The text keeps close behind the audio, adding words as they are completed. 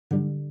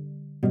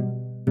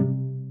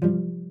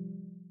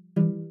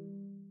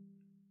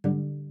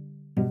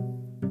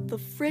The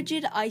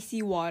frigid,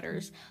 icy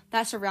waters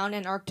that surround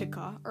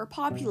Antarctica are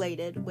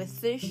populated with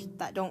fish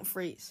that don't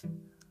freeze.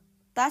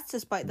 That's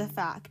despite the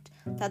fact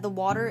that the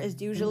water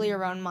is usually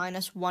around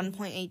minus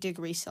 1.8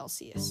 degrees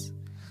Celsius.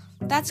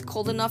 That's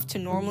cold enough to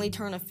normally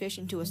turn a fish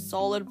into a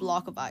solid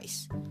block of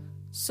ice.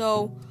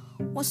 So,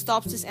 what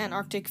stops this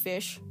Antarctic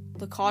fish,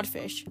 the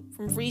codfish,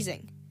 from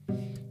freezing?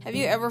 Have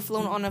you ever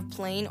flown on a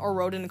plane or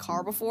rode in a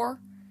car before?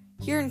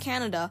 Here in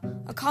Canada,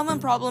 a common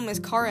problem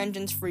is car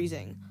engines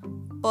freezing,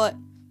 but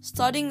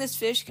studying this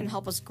fish can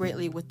help us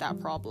greatly with that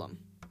problem.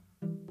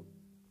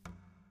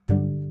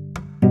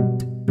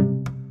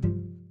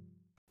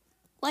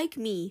 Like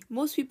me,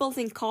 most people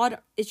think cod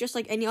is just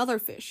like any other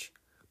fish,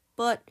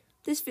 but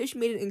this fish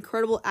made an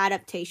incredible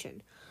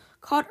adaptation.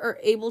 Cod are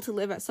able to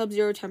live at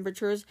sub-zero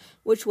temperatures,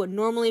 which would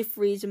normally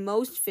freeze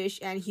most fish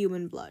and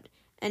human blood.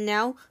 And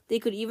now, they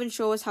could even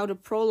show us how to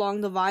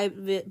prolong the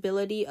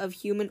viability of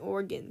human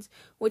organs,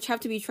 which have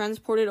to be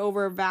transported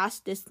over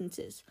vast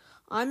distances.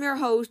 I'm your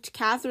host,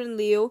 Katherine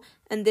Liu,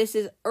 and this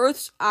is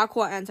Earth's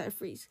Aqua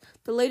Antifreeze,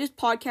 the latest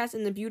podcast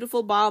in the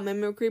beautiful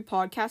biomimicry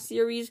podcast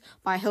series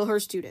by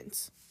Hillhurst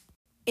students.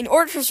 In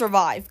order to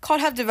survive, cod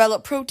have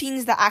developed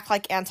proteins that act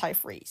like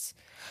antifreeze.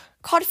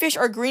 Codfish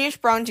are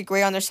greenish-brown to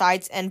gray on their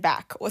sides and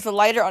back, with a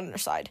lighter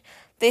underside.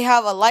 They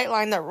have a light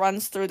line that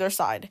runs through their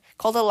side,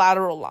 called a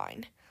lateral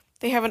line.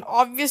 They have an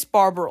obvious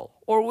barbel,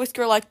 or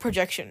whisker-like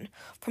projection,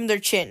 from their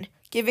chin,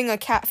 giving a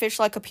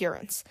catfish-like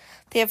appearance.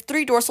 They have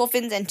 3 dorsal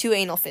fins and 2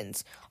 anal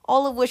fins,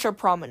 all of which are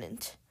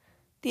prominent.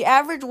 The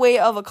average weight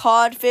of a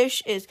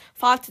codfish is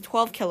 5 to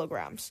 12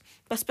 kilograms,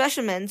 but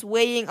specimens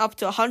weighing up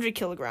to 100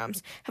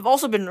 kilograms have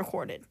also been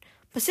recorded.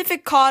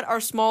 Pacific cod are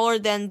smaller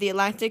than the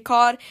Atlantic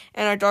cod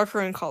and are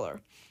darker in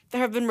color. There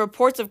have been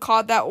reports of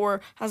cod that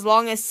were as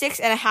long as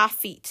 6.5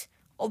 feet.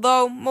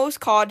 Although most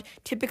cod,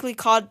 typically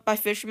caught by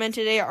fishermen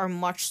today, are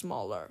much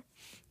smaller.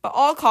 But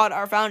all cod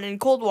are found in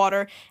cold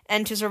water,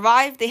 and to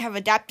survive, they have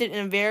adapted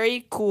in a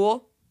very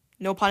cool,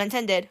 no pun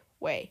intended,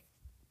 way.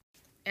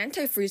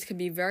 Antifreeze can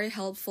be very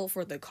helpful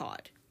for the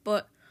cod,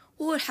 but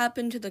what would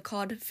happen to the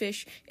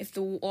codfish if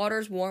the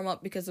waters warm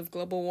up because of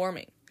global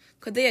warming?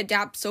 Could they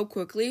adapt so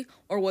quickly,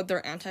 or would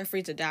their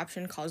antifreeze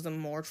adaptation cause them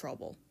more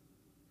trouble?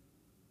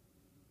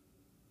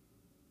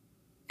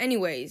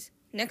 Anyways,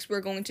 next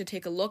we're going to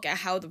take a look at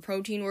how the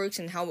protein works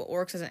and how it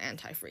works as an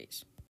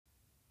antifreeze.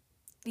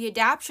 The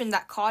adaptation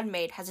that cod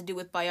made has to do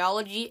with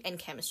biology and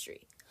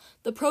chemistry.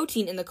 The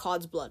protein in the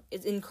cod's blood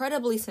is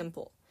incredibly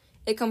simple.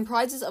 It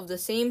comprises of the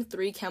same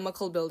 3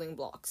 chemical building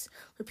blocks,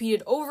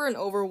 repeated over and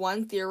over,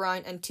 1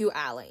 threonine and 2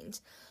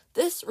 alanes.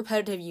 This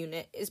repetitive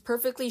unit is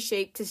perfectly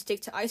shaped to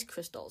stick to ice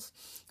crystals,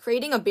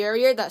 creating a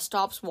barrier that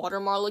stops water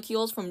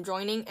molecules from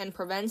joining and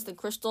prevents the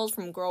crystals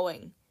from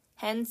growing,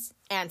 hence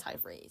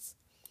antifreeze.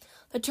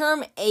 The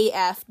term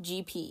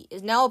AFGP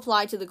is now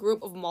applied to the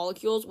group of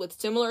molecules with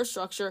similar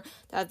structure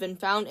that have been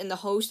found in the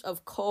host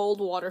of cold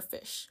water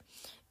fish.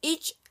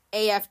 Each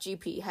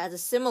AFGP has a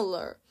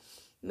similar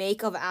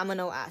make of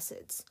amino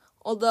acids,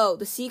 although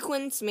the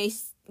sequence may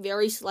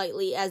vary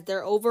slightly as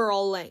their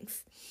overall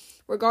length.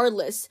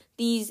 Regardless,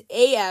 these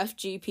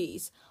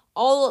AFGPs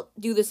all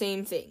do the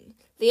same thing.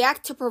 They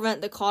act to prevent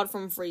the cod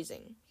from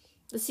freezing.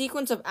 The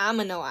sequence of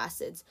amino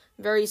acids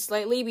varies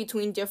slightly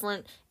between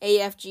different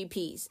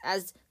AFGPs,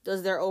 as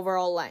does their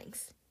overall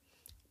length.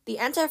 The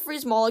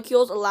antifreeze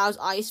molecules allows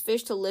ice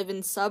fish to live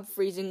in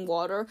sub-freezing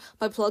water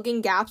by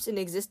plugging gaps in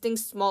existing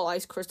small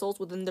ice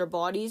crystals within their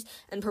bodies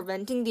and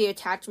preventing the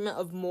attachment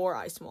of more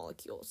ice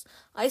molecules.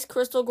 Ice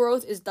crystal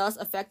growth is thus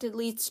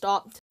effectively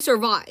stopped. To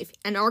survive,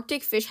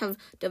 Antarctic fish have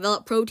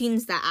developed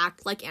proteins that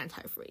act like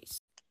antifreeze.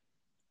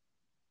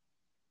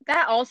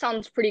 That all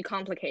sounds pretty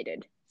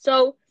complicated.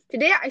 So,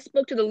 today I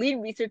spoke to the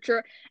lead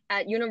researcher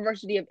at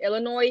University of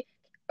Illinois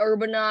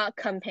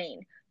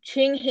Urbana-Champaign,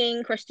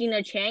 Ching-Hing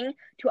Christina Chang,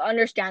 to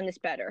understand this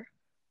better.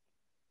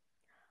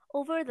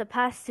 Over the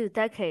past 2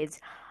 decades,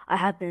 I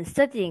have been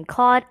studying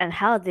cod and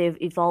how they've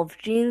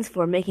evolved genes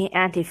for making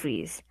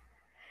antifreeze.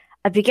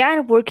 I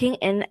began working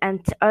in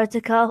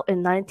Antarctica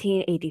in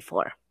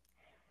 1984.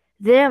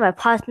 There, my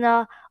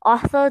partner,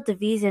 Arthur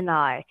DeVries, and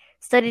I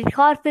studied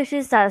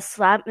codfishes that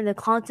swam in the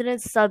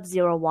continent's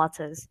sub-zero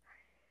waters.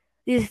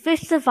 These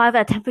fish survive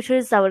at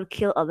temperatures that would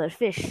kill other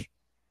fish.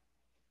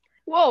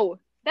 Whoa,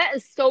 that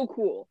is so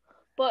cool.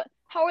 But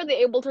how are they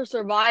able to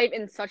survive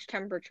in such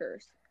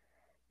temperatures?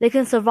 They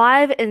can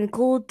survive in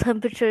cold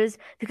temperatures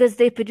because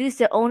they produce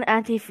their own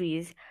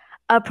antifreeze,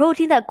 a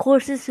protein that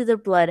courses through their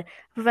blood and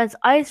prevents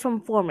ice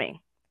from forming.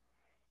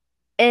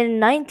 In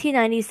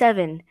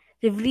 1997,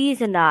 DeVries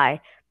and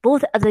I,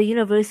 both at the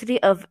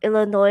University of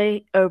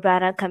Illinois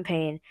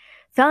Urbana-Champaign,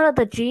 found out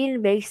the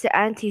gene makes the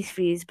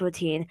antifreeze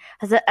protein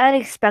has an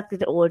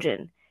unexpected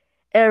origin.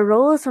 It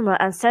arose from an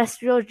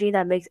ancestral gene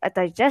that makes a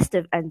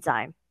digestive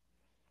enzyme.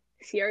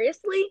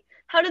 Seriously?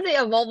 How did they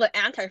evolve the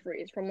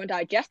antifreeze from a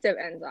digestive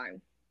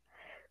enzyme?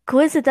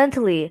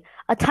 Coincidentally,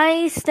 a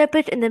tiny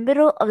snippet in the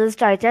middle of this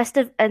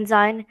digestive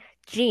enzyme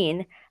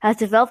gene has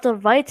developed the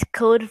right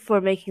code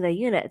for making the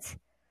unit.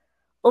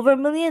 Over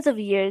millions of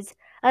years,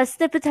 a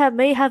snippet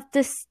may have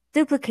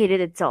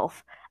duplicated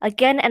itself,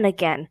 again and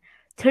again,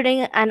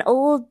 turning an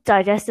old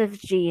digestive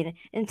gene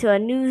into a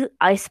new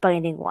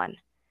ice-binding one,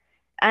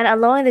 and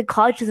allowing the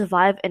cod to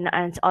survive in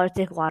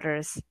Antarctic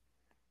waters.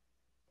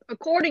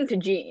 According to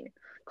Gene,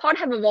 cod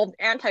have evolved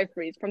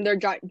antifreeze from their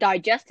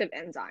digestive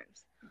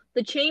enzymes.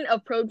 The chain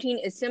of protein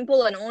is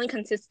simple and only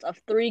consists of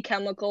 3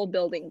 chemical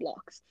building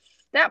blocks.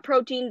 That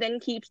protein then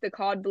keeps the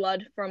cod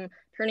blood from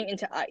turning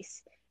into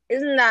ice.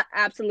 Isn't that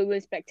absolutely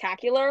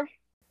spectacular?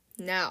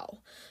 Now,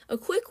 a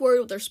quick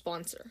word with our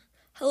sponsor,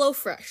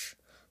 HelloFresh.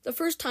 The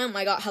first time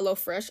I got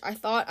HelloFresh, I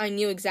thought I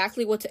knew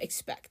exactly what to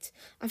expect.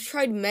 I've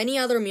tried many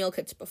other meal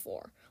kits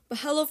before, but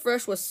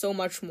HelloFresh was so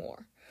much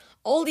more.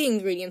 All the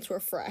ingredients were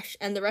fresh,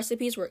 and the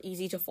recipes were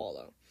easy to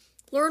follow.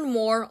 Learn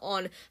more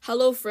on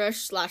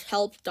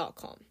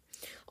hellofresh.help.com.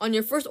 On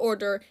your first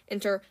order,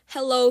 enter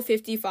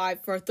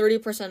HELLO55 for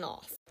 30%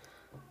 off.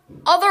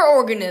 Other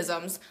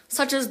organisms,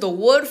 such as the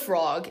wood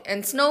frog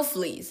and snow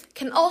fleas,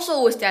 can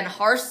also withstand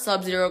harsh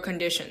sub-zero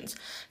conditions,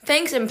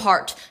 thanks in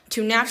part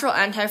to natural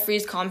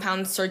antifreeze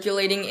compounds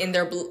circulating in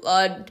their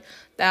blood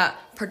that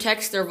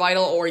protects their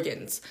vital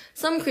organs.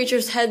 Some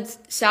creatures head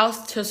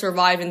south to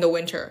survive in the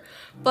winter,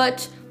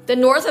 but the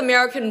North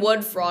American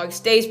wood frog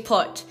stays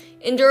put,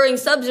 enduring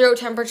sub-zero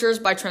temperatures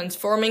by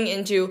transforming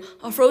into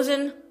a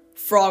frozen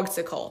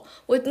frogsicle,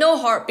 with no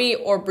heartbeat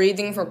or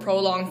breathing for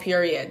prolonged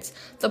periods.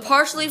 The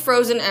partially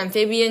frozen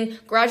amphibian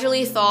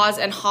gradually thaws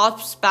and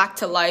hops back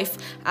to life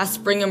as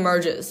spring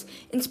emerges.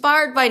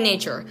 Inspired by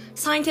nature,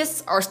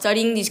 scientists are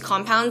studying these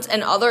compounds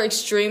and other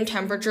extreme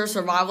temperature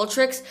survival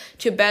tricks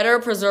to better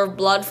preserve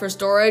blood for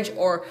storage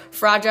or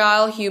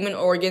fragile human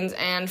organs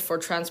and for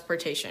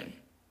transportation.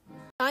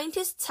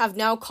 Scientists have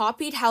now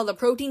copied how the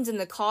proteins in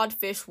the cod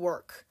fish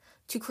work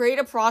to create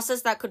a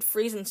process that could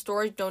freeze and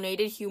store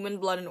donated human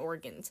blood and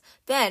organs,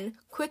 then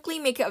quickly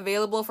make it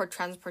available for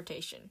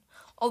transportation.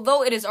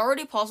 Although it is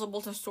already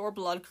possible to store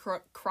blood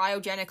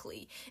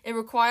cryogenically, it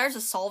requires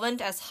a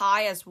solvent as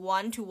high as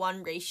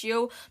 1-to-1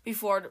 ratio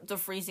before the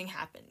freezing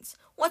happens.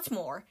 What's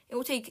more, it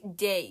will take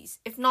days,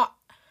 if not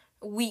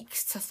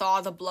weeks, to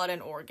thaw the blood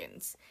and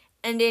organs.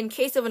 And in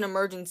case of an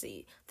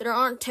emergency, there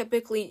aren't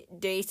typically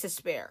days to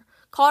spare.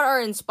 Cod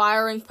are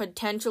inspiring,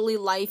 potentially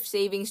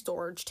life-saving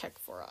storage tech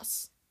for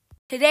us.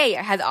 Today,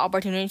 I had the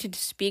opportunity to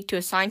speak to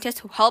a scientist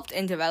who helped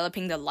in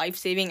developing the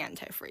life-saving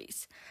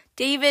antifreeze,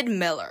 David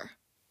Miller.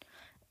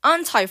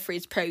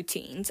 Antifreeze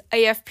proteins,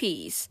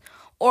 AFPs,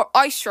 or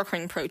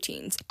ice-structuring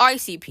proteins,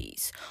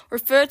 ICPs,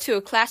 refer to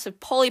a class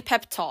of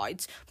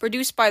polypeptides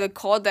produced by the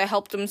cod that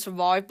help them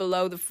survive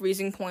below the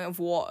freezing point of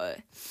water.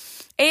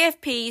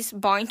 AFPs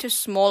bind to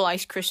small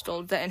ice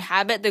crystals that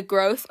inhibit the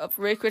growth of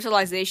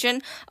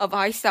recrystallization of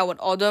ice that would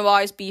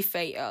otherwise be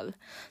fatal.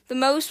 The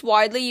most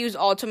widely used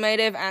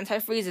alternative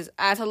antifreeze is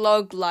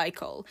ethyl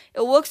glycol.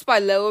 It works by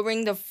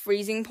lowering the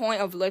freezing point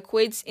of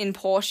liquids in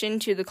proportion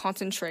to the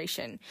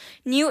concentration.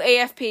 New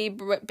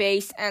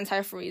AFP-based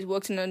antifreeze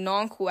works in a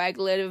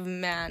non-coagulative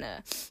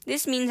manner.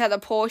 This means that the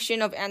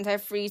portion of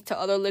antifreeze to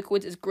other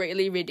liquids is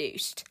greatly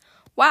reduced.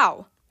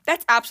 Wow,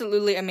 that's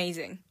absolutely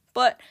amazing.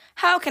 But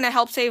how can it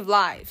help save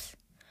lives?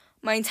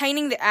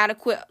 Maintaining the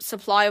adequate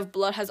supply of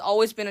blood has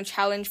always been a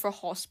challenge for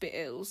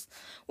hospitals.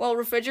 While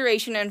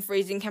refrigeration and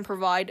freezing can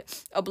provide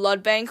a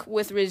blood bank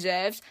with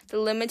reserves, the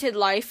limited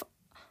life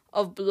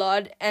of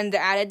blood and the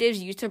additives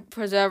used to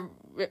preserve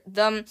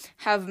them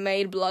have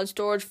made blood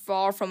storage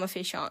far from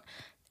efficient,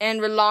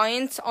 and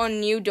reliance on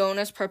new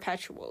donors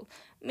perpetual.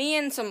 Me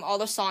and some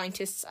other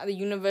scientists at the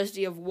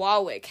University of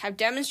Warwick have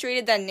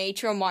demonstrated that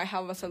nature might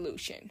have a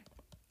solution.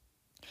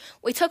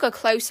 We took a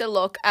closer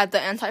look at the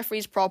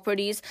antifreeze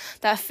properties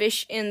that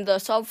fish in the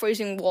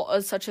sub-freezing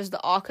waters such as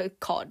the aqua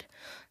cod.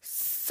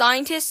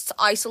 Scientists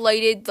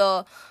isolated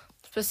the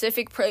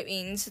specific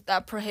proteins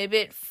that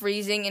prohibit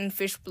freezing in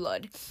fish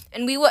blood,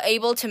 and we were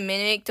able to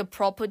mimic the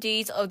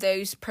properties of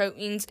those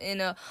proteins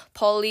in a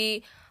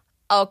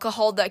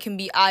polyalcohol that can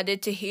be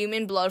added to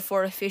human blood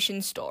for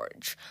efficient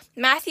storage.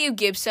 Matthew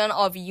Gibson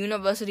of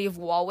University of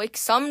Warwick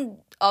summed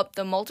up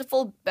the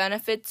multiple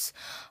benefits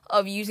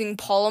of using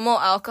polymer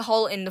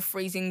alcohol in the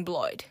freezing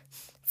blood.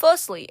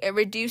 Firstly, it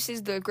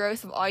reduces the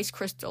growth of ice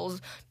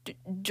crystals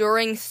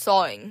during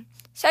thawing.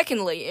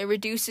 Secondly, it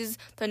reduces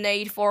the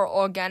need for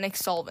organic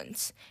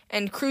solvents.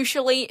 And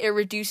crucially, it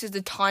reduces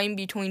the time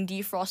between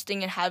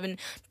defrosting and having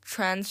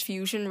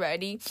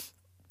transfusion-ready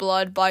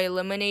blood by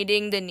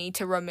eliminating the need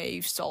to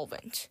remove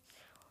solvent.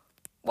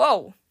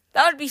 Whoa,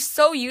 that would be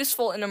so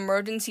useful in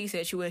emergency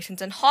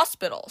situations and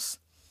hospitals.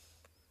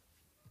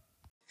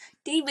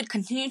 David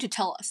continued to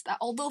tell us that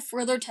although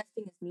further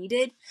testing is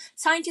needed,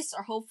 scientists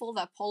are hopeful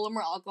that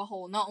polymer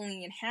alcohol will not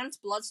only enhance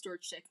blood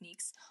storage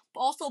techniques, but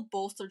also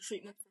bolster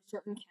treatment for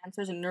certain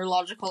cancers and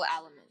neurological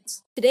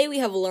ailments. Today we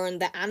have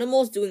learned that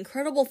animals do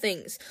incredible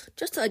things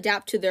just to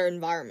adapt to their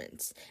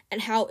environments,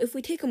 and how if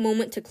we take a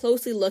moment to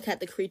closely look at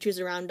the creatures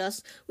around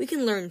us, we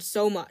can learn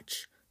so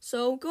much.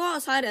 So go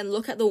outside and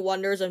look at the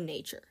wonders of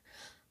nature.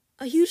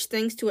 A huge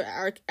thanks to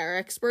our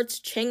experts,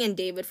 Cheng and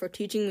David, for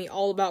teaching me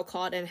all about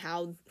cod and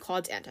how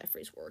cod's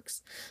antifreeze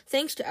works.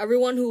 Thanks to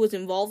everyone who was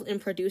involved in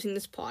producing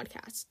this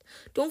podcast.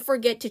 Don't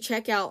forget to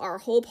check out our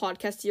whole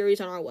podcast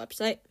series on our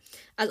website.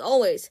 As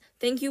always,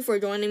 thank you for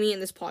joining me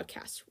in this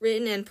podcast,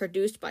 written and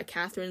produced by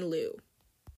Katherine Liu.